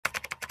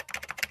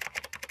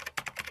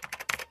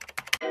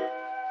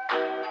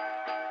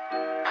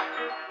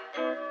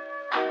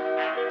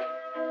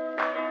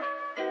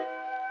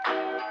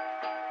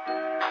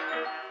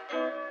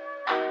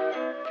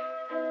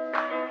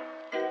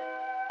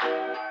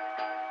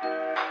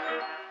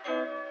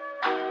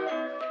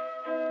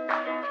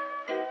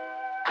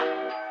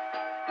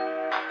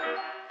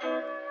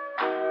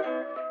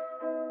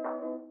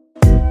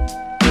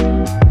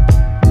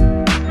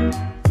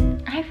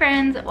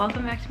friends,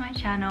 welcome back to my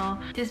channel.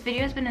 This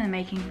video has been in the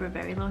making for a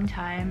very long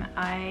time.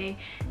 I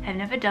have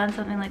never done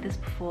something like this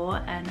before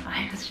and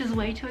I was just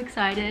way too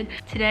excited.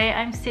 Today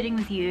I'm sitting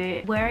with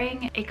you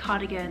wearing a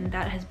cardigan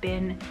that has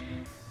been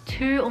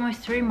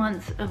almost 3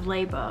 months of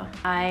labor.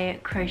 I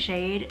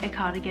crocheted a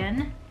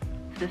cardigan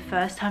for the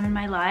first time in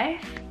my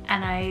life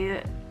and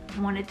I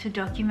wanted to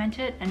document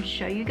it and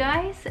show you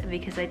guys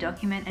because I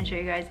document and show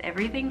you guys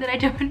everything that I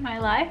do in my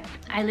life.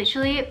 I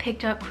literally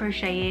picked up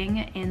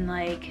crocheting in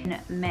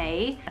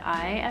May.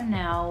 I am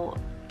now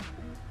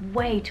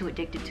way too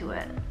addicted to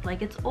it.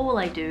 Like, it's all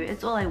I do,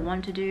 it's all I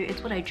want to do,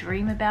 it's what I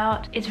dream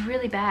about. It's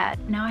really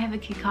bad. Now I have a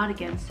cute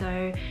cardigan,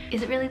 so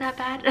is it really that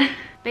bad?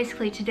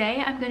 Basically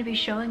today I'm going to be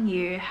showing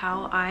you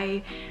how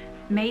I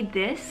made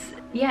this.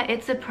 Yeah,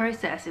 it's a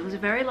process. It was a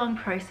very long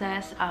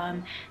process.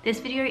 This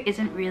video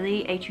isn't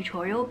really a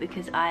tutorial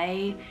because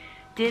I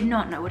did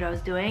not know what I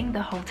was doing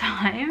the whole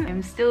time.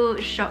 I'm still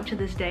shocked to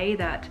this day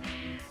that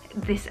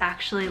this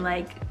actually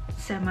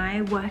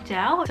semi worked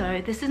out.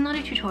 So this is not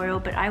a tutorial,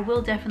 but I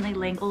will definitely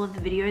link all of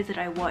the videos that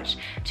I watched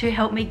to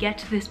help me get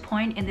to this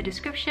point in the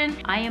description.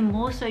 I am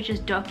more so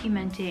just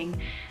documenting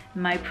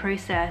my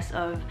process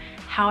of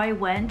how I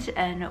went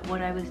and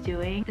what I was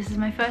doing. This is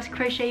my first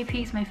crochet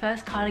piece, my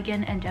first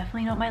cardigan, and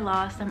definitely not my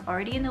last. I'm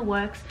already in the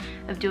works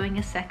of doing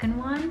a second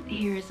one.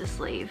 Here is the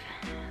sleeve.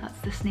 That's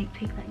the sneak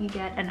peek that you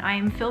get, and I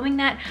am filming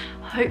that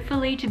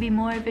hopefully to be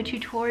more of a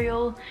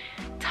tutorial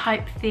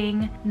type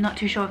thing. I'm not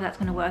too sure if that's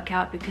going to work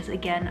out because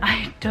again,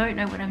 I don't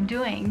know what I'm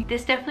doing.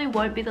 This definitely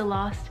won't be the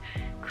last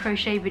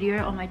crochet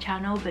video on my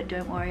channel, but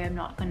don't worry, I'm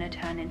not going to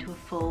turn into a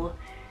full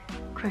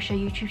crochet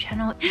YouTube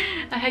channel.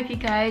 I hope you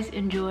guys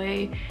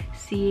enjoy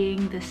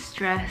seeing the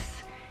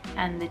stress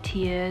and the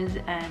tears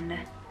and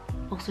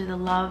also the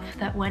love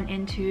that went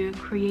into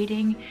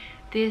creating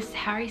this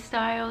Harry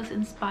Styles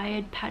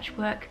inspired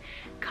patchwork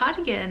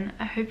cardigan.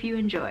 I hope you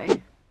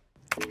enjoy.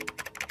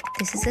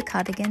 This is a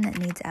cardigan that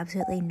needs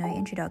absolutely no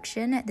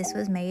introduction. This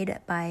was made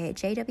by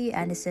J.W.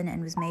 Anderson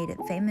and was made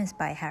famous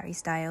by Harry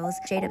Styles.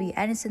 J.W.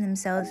 Anderson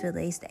themselves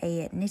released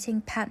a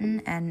knitting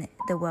pattern and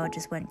the world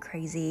just went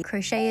crazy.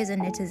 Crocheters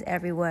and knitters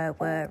everywhere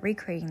were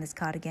recreating this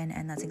cardigan,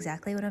 and that's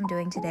exactly what I'm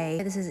doing today.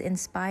 This is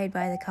inspired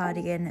by the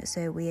cardigan,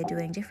 so we are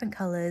doing different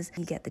colors.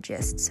 You get the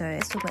gist. So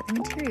let's talk about the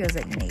materials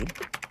that you need.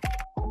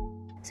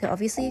 So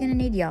obviously you're going to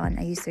need yarn.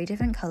 I use 3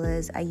 different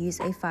colors. I use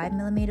a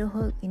 5mm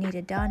hook. You need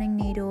a darning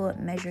needle,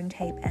 measuring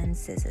tape, and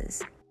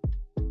scissors.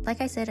 Like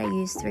I said, I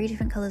use 3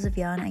 different colors of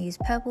yarn. I use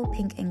purple,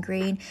 pink, and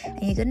green,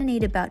 and you're going to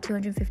need about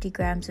 250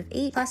 grams of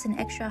each, plus an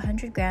extra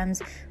 100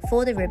 grams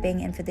for the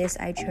ribbing, and for this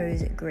I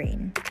chose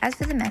green. As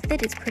for the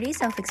method, it's pretty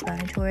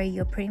self-explanatory.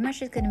 You're pretty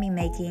much just going to be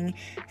making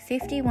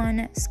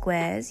 51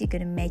 squares. You're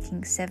going to be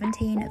making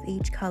 17 of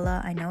each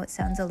color. I know it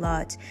sounds a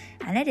lot,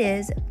 and it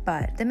is,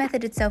 but the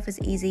method itself is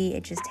easy.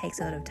 It just takes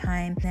a lot of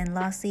time. And then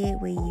lastly,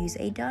 we use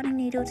a darning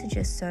needle to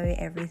just sew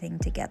everything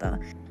together.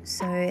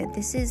 So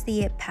this is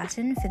the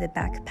pattern for the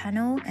back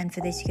panel. And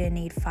for this you're going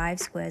to need 5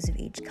 squares of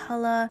each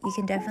color. You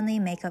can definitely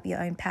make up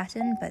your own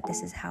pattern, but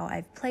this is how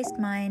I've placed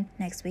mine.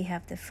 Next we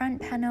have the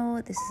front panel.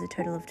 This is a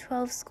total of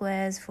 12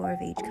 squares, 4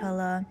 of each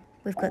color.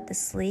 We've got the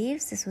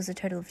sleeves. This was a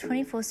total of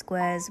 24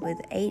 squares with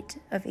 8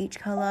 of each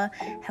color.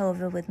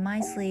 However, with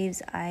my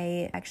sleeves,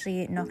 I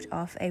actually knocked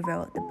off a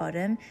row at the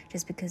bottom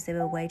just because they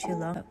were way too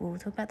long. But we'll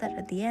talk about that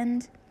at the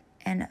end.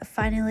 And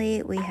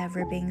finally, we have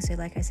ribbing. So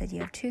like I said, you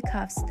have 2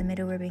 cuffs, the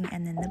middle ribbing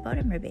and then the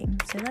bottom ribbing.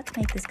 So let's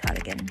make this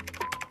cardigan.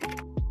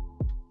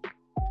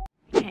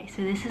 Okay,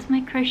 so this is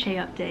my crochet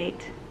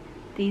update.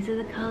 These are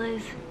the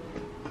colors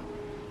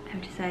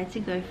I've decided to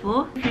go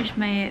for. I finished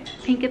my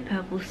pink and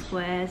purple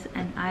squares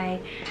and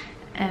I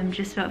am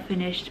just about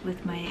finished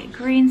with my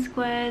green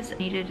squares. I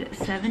needed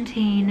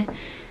 17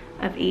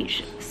 of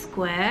each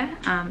square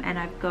and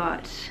I've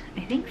got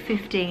I think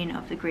 15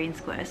 of the green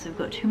squares, so I've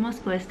got 2 more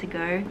squares to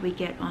go. We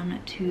get on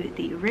to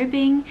the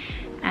ribbing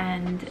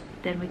and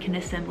then we can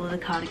assemble the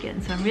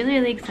cardigan. So I'm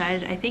really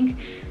excited. I think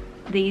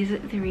these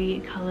 3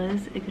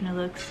 colors are gonna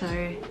look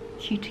so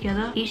cute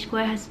together. Each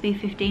square has to be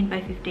 15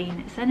 by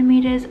 15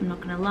 centimeters. I'm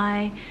not gonna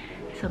lie,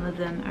 some of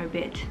them are a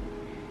bit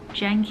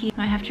janky.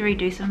 I have to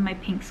redo some of my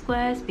pink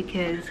squares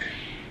because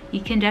you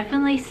can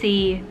definitely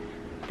see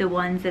the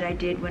ones that I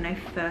did when I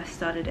first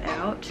started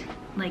out.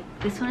 Like,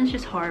 this one is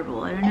just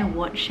horrible. I don't know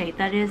what shape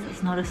that is.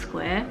 It's not a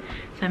square,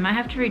 so I might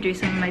have to redo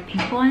some of my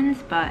pink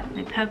ones, but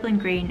my purple and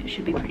green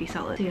should be pretty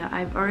solid. So yeah,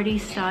 I've already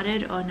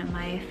started on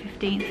my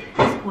 15th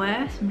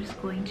square, so I'm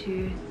just going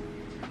to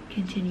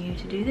continue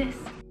to do this.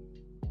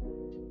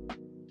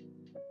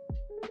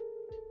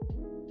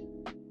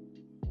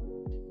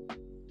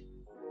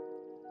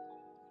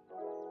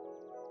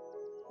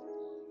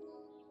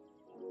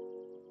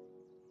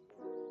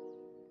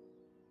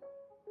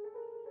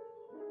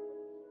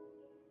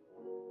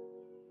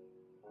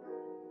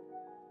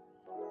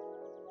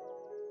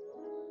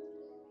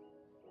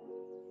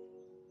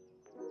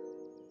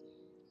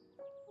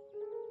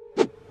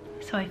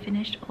 So I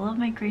finished all of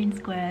my green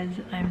squares.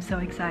 I'm so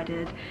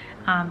excited.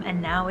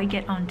 And now we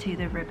get onto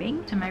the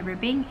ribbing. So my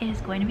ribbing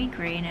is going to be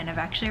green and I've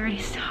actually already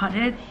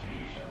started.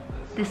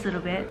 this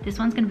little bit. This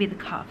one's gonna be the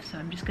cuff, so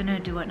I'm just gonna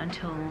do it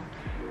until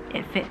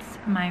it fits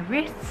my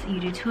wrists. You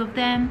do 2 of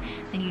them,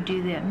 then you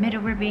do the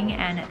middle ribbing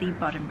and the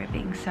bottom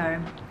ribbing.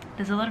 So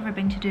there's a lot of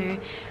ribbing to do.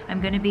 I'm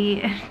gonna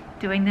be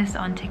doing this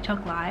on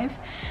TikTok live,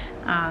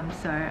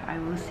 so I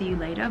will see you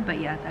later.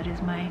 But yeah, that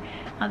is my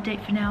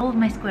update for now. All of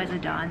my squares are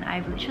done.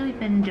 I've literally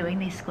been doing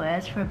these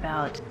squares for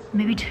about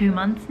maybe 2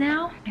 months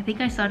now. I think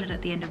I started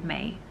at the end of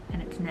May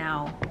and it's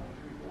now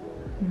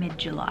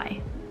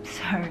mid-July.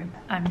 So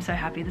I'm so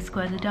happy the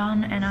squares are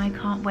done and I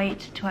can't wait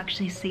to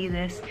actually see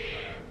this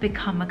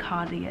become a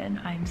cardigan.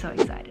 I'm so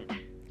excited.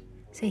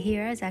 So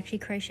here I was actually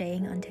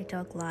crocheting on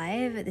TikTok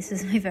live. This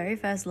is my very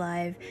first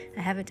live.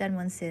 I haven't done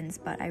one since,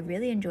 but I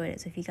really enjoyed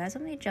it. So if you guys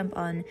want me to jump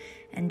on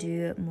and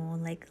do more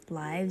like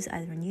lives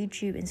either on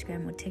YouTube,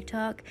 Instagram or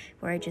TikTok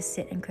where I just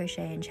sit and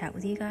crochet and chat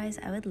with you guys,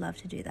 I would love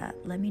to do that.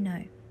 Let me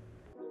know.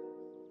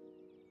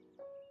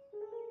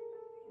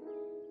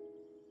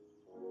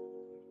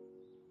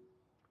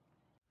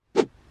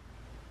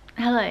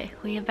 Hello,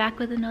 we are back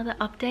with another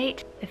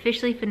update.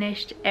 Officially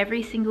finished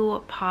every single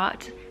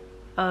part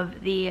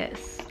of the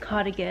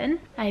cardigan.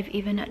 I've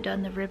even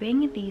done the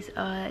ribbing. These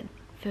are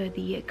for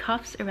the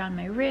cuffs around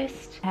my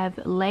wrist. I have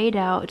laid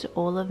out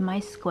all of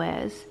my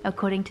squares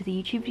according to the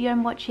YouTube video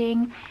I'm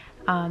watching.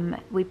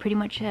 We pretty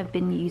much have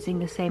been using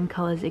the same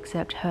colors,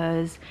 except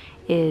hers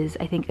is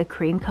I think a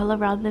cream color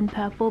rather than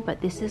purple,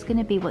 but this is going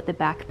to be what the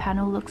back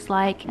panel looks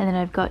like. And then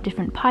I've got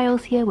different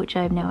piles here, which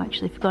I've now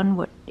actually forgotten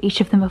what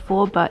each of them are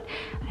for, but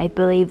I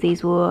believe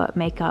these will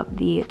make up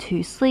the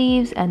 2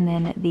 sleeves and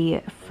then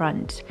the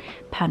front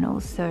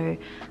panels. So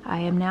I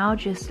am now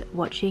just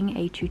watching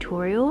a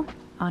tutorial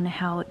on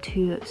how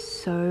to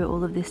sew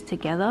all of this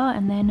together,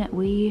 and then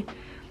we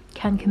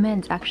can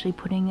commence actually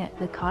putting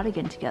the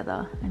cardigan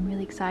together. I'm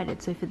really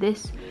excited. So for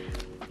this,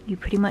 you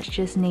pretty much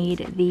just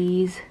need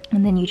these,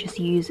 and then you just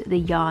use the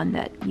yarn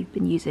that you've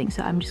been using.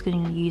 So I'm just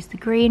going to use the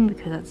green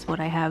because that's what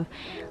I have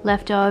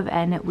left of,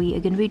 and we are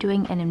going to be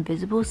doing an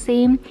invisible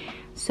seam,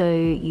 so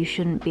you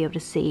shouldn't be able to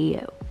see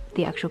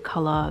the actual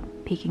color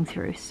peeking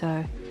through.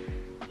 So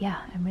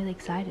yeah, I'm really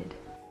excited.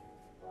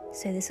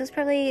 So this was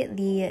probably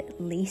the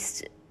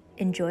least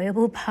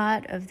enjoyable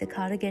part of the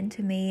cardigan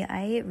to me.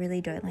 I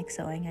really don't like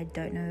sewing. I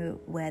don't know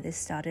where this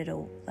started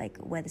or like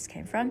where this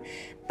came from,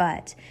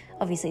 but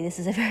obviously this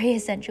is a very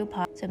essential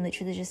part. So I'm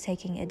literally just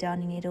taking a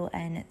darning needle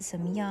and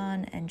some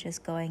yarn and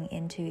just going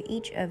into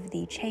each of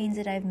the chains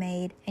that I've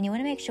made. And you want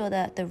to make sure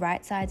that the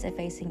right sides are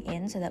facing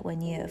in so that when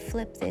you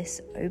flip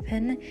this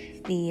open,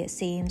 the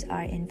seams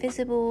are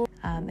invisible,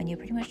 and you're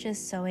pretty much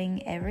just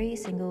sewing every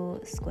single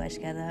square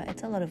together.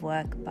 It's a lot of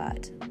work,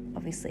 but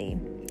obviously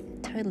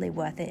totally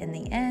worth it in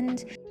the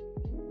end.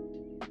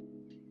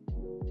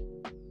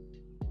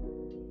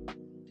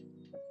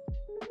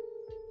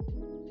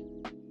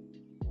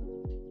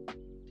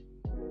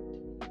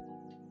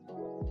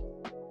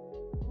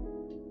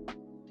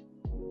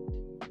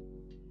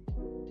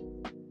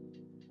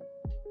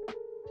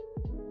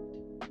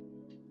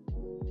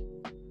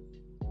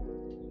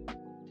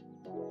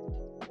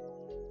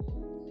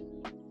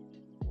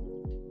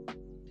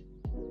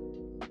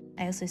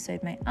 I also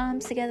sewed my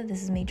arms together.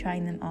 This is me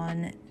trying them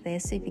on. They're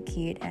super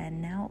cute,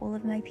 and now all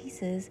of my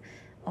pieces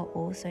are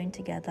all sewn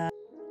together.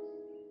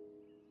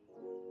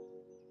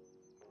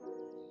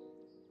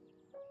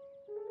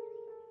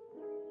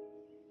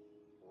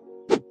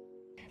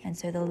 And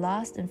so the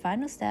last and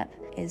final step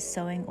is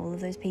sewing all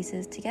of those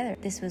pieces together.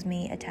 This was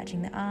me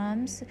attaching the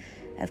arms.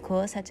 Of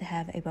course, had to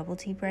have a bubble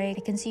tea break.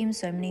 I consumed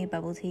so many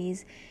bubble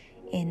teas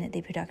in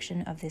the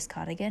production of this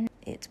cardigan.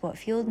 It's what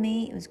fueled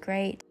me. It was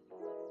great.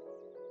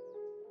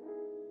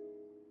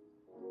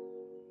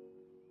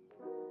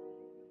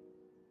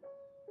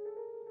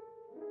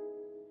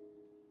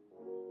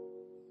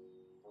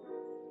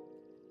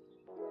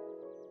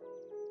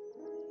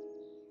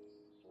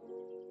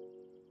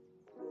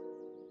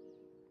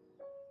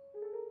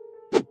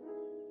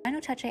 Final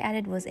touch I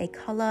added was a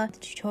color. The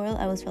tutorial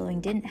I was following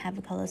didn't have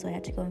a color, so I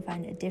had to go and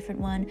find a different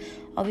one.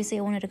 Obviously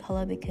I wanted a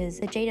color because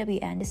the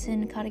JW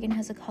Anderson cardigan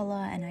has a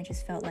color, and I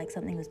just felt like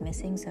something was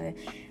missing, so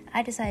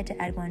I decided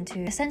to add one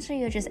too.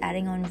 Essentially you're just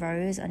adding on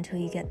rows until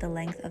you get the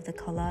length of the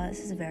color. This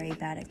is a very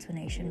bad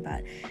explanation,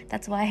 but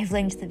that's why I've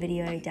linked the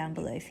video down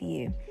below for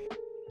you.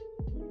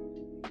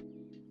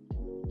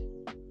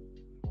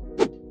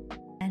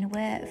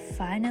 We're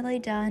finally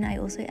done. I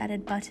also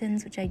added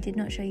buttons, which I did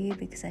not show you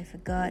because I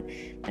forgot,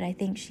 but I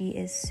think she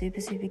is super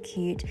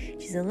cute.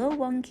 She's a little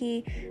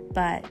wonky,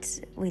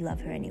 but we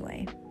love her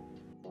anyway.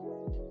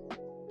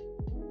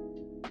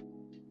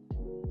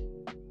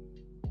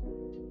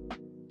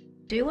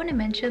 Do want to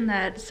mention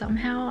that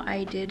somehow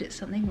I did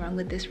something wrong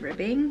with this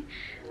ribbing.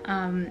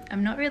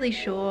 I'm not really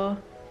sure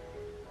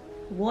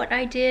what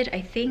I did. I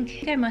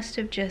think I must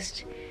have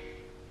just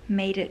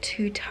made it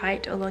too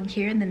tight along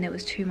here, and then there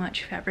was too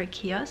much fabric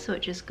here, so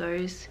it just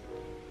goes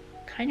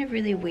kind of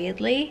really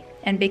weirdly.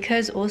 And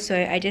because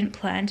also I didn't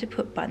plan to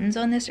put buttons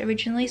on this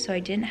originally, so I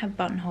didn't have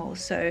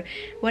buttonholes, so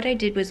what I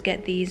did was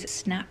get these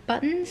snap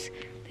buttons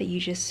that you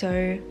just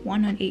sew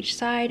one on each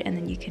side, and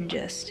then you can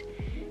just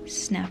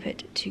snap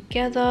it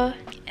together,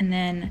 and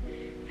then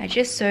I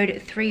just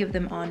sewed 3 of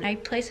them on. I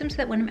placed them so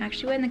that when I'm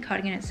actually wearing the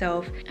cardigan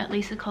itself, at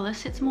least the collar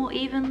sits more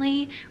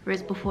evenly,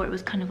 whereas before it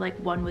was kind of like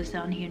one was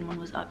down here and one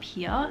was up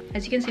here.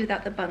 As you can see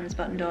without the buttons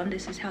buttoned on,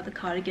 this is how the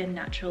cardigan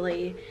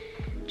naturally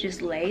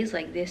just lays.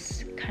 Like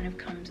this kind of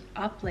comes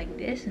up like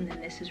this, and then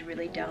this is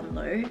really down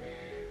low,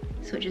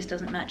 so it just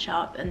doesn't match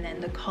up. And then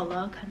the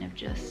collar kind of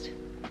just,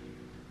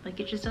 like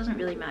it just doesn't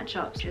really match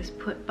up. Just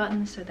put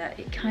buttons so that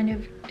it kind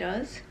of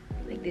does.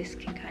 Like this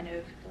can kind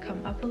of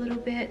come up a little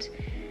bit,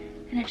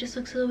 and it just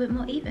looks a little bit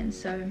more even.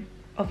 So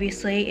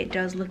obviously it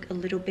does look a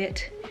little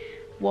bit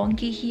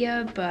wonky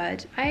here,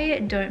 but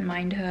I don't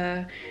mind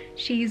her.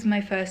 She's my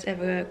first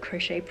ever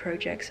crochet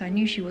project, so I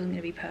knew she wasn't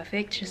going to be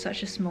perfect. Just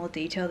such a small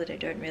detail that I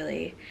don't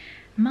really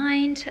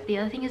mind. The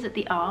other thing is that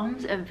the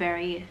arms are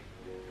very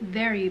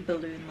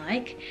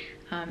balloon-like.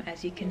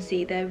 As you can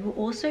see, they were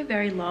also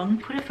very long.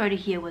 Put a photo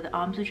here where the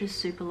arms are just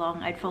super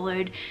long. I'd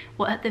followed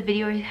what the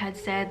video had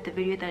said, the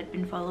video that I'd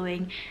been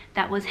following,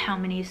 that was how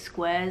many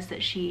squares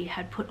that she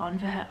had put on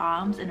for her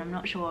arms, and I'm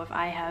not sure if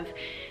I have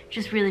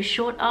just really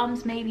short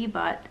arms maybe,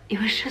 but it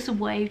was just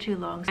way too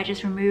long. I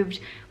just removed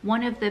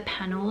one of the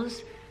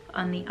panels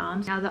on the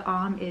arms. Now the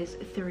arm is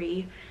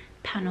 3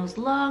 panels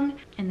long,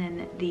 and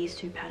then these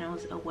 2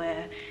 panels are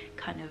where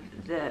kind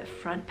of the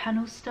front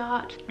panels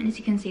start. And as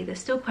you can see, they're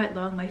still quite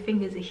long. My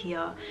fingers are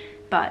here,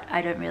 but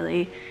I don't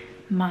really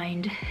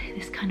mind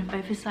this kind of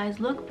oversized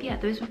look. But yeah,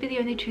 those would be the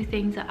only 2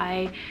 things that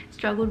I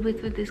struggled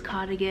with this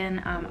cardigan.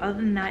 Other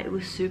than that, it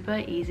was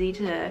super easy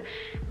to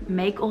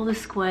make all the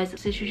squares.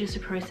 It's literally just a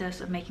process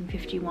of making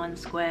 51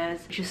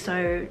 squares, just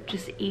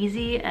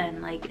easy,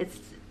 and like it's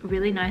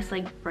really nice,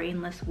 like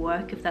brainless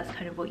work if that's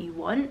kind of what you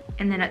want.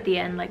 And then at the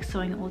end, like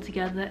sewing it all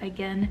together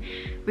again,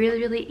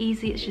 really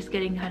easy. It's just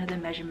getting kind of the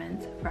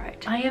measurements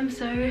right. I am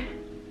so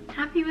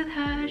happy with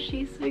her.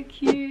 She's so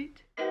cute.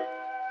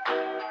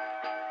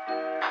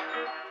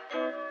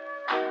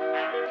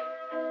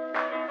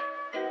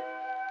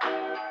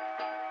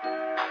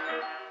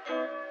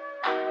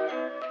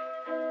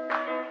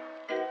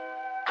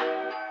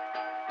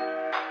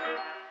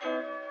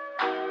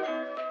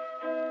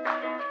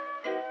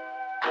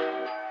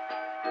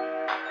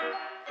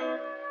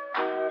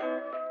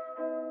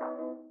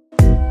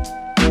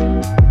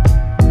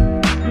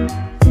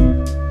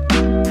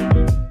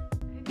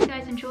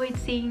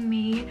 Seeing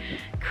me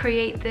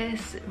create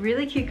this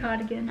really cute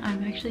cardigan.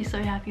 I'm actually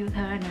so happy with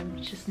her, and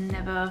I'm just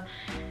never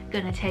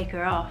gonna take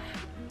her off,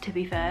 to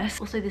be fair.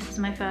 Also, this is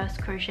my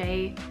first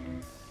crochet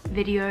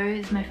video.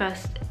 It's my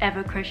first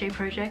ever crochet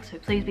project, so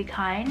please be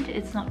kind.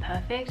 It's not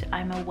perfect,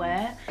 I'm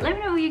aware. Let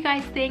me know what you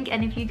guys think,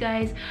 and if you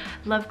guys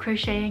love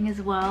crocheting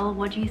as well,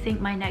 what do you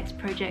think my next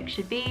project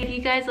should be? If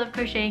you guys love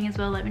crocheting as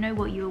well, let me know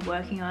what you are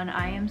working on.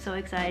 I am so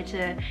excited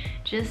to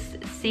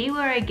just see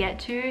where I get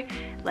to,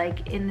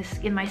 like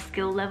in my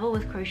skill level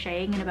with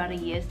crocheting in about a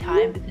year's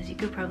time, because you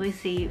could probably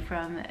see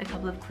from a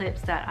couple of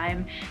clips that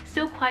I'm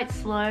still quite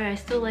slow. I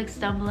still like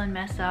stumble and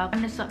mess up.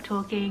 I'm gonna stop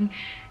talking.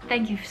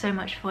 Thank you so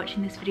much for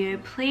watching this video.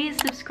 Please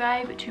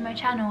subscribe to my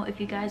channel if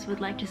you guys would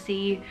like to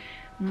see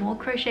more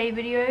crochet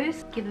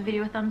videos. Give the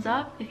video a thumbs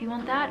up if you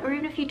want that, or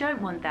even if you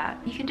don't want that,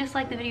 you can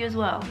dislike the video as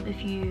well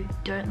if you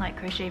don't like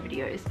crochet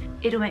videos.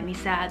 It'll make me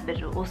sad, but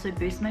it'll also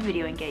boost my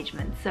video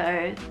engagement,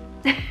 so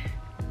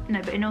no,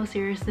 but in all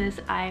seriousness,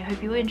 I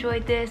hope you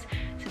enjoyed this.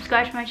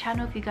 Subscribe to my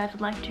channel if you guys would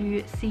like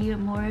to see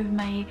more of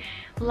my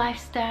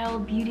lifestyle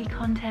beauty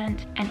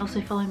content, and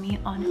also follow me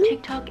on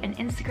TikTok and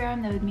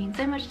Instagram. That would mean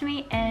so much to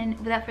me. And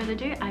without further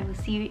ado, I will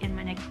see you in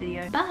my next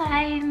video.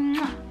 Bye!